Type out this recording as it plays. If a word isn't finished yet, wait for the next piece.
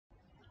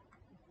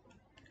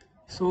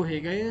So hey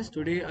guys,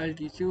 today I'll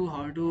teach you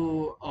how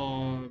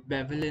to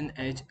bevel an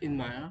edge in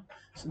Maya.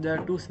 So there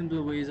are two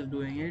simple ways of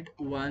doing it.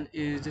 One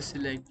is just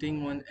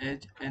selecting one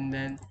edge and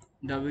then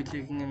double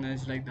clicking an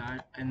edge like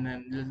that, and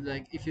then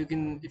like if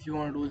you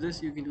want to do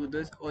this, you can do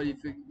this, or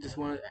if you just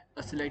want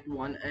to select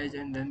one edge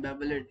and then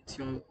bevel it, it's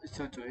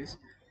your choice.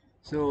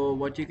 So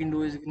what you can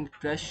do is you can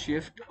press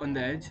shift on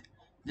the edge,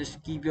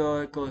 just keep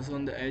your cursor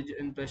on the edge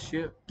and press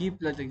shift, keep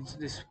pressing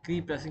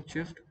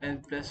shift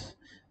and press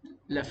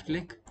left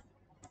click,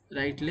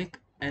 right click,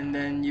 and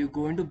then you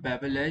go into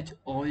bevel edge,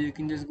 or you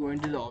can just go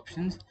into the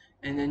options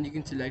and then you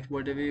can select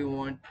whatever you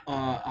want,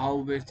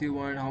 how width you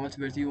want, how much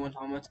width you want,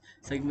 how much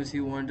segments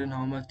you want, and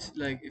how much,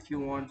 like if you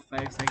want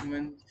 5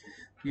 segments,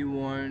 you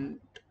want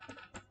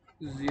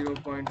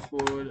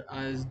 0.4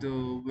 as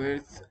the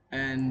width,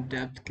 and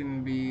depth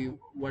can be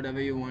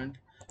whatever you want.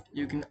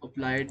 You can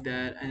apply it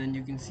there, and then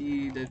you can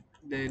see that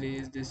there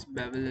is this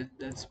bevel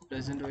that's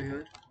present over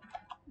here.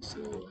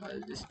 So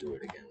I'll just do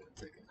it again. 1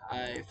 second,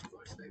 I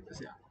forgot to select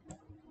this. Yeah,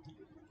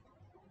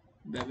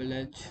 bevel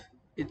edge,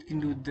 it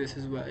can do this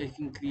as well, it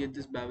can create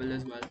this bevel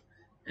as well,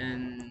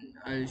 and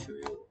I'll show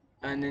you.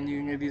 And then you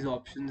can get these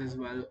options as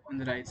well on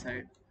the right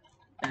side,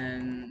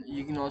 and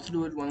you can also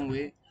do it one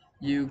way.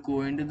 You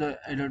go into the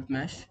adult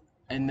mesh,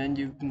 and then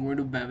you can go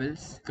to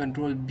bevels,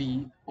 control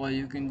B, or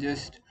you can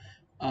just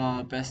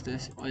press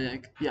this, or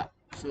like, yeah,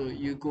 so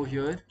you go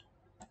here,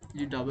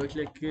 you double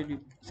click it, you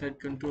set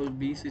control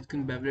B so it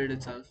can bevel it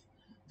itself.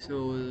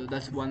 So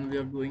that's one way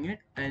of doing it.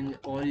 And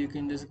or you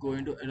can just go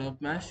into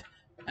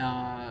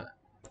uh,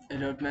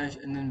 adult mesh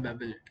and then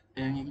bevel it,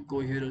 and you can go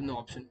here in the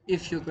option.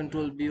 If your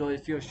control B or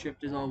if your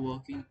shift is not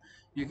working,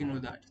 you can do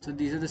that. So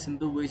these are the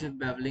simple ways of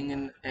beveling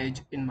an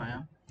edge in Maya.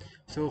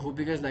 So hope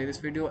you guys like this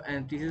video,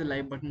 and please hit the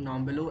like button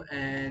down below,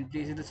 and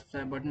please hit the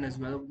subscribe button as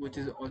well, which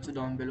is also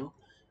down below.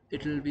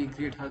 It will be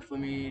great help for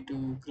me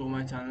to grow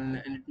my channel,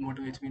 and it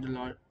motivates me a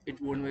lot.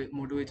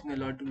 Motivates me a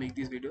lot to make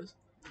these videos.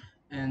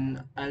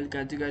 And I'll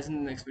catch you guys in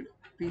the next video.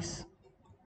 Peace.